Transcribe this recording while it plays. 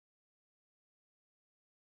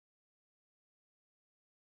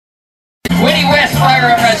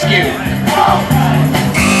fire and rescue.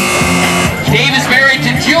 Dave is married to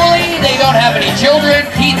Julie. They don't have any children.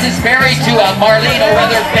 Keith is married to Marlene, or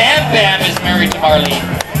rather Bam Bam is married to Marlene.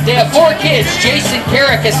 They have 4 kids, Jason,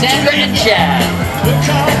 Kara, Cassandra, and Chad.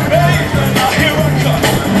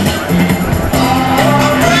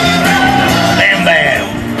 Bam Bam.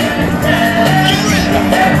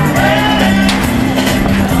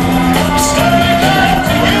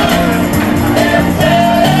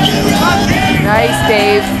 Nice,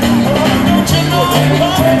 Dave.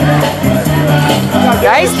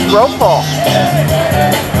 Nice rope pull.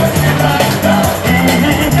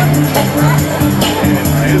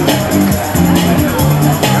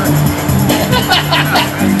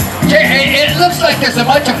 It looks like there's a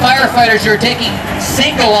bunch of firefighters who are taking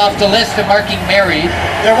single off the list and marking married.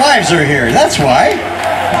 Their wives are here, that's why.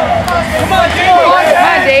 Come on, David! Come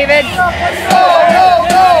on, David! Go, go,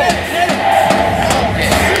 go!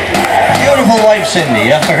 Beautiful wife,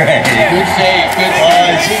 Cindy. All right. Good save, good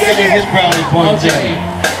save. She's getting his brownie points in.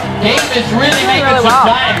 Dave is really making really some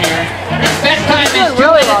well. time here. His best time is 2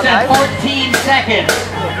 really minutes well, and 14 seconds.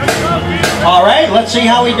 All right, let's see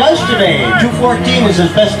how he does today. 2:14 is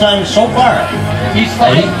his best time so far. He's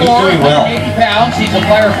fighting He's doing well. 180 pounds. He's a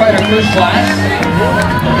firefighter first class.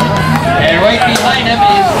 And right behind him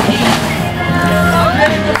is Keith.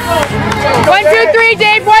 1, 2, 3,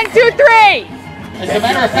 Dave! 1, 2, 3! As a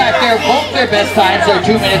matter of fact, both their best times are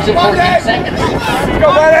 2 minutes and 14 seconds.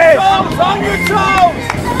 Go, buddy! On your toes!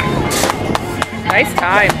 Nice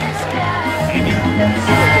time.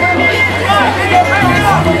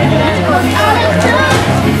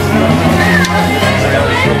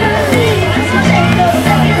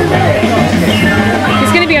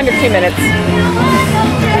 He's going to be under 2 minutes.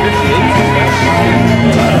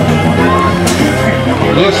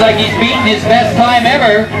 Looks like he's beaten his best time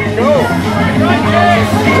ever. 1:57:02.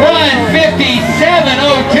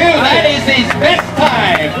 That is his best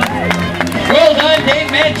time. Well done,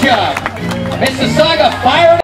 Dave Manchuk. Mississauga Fire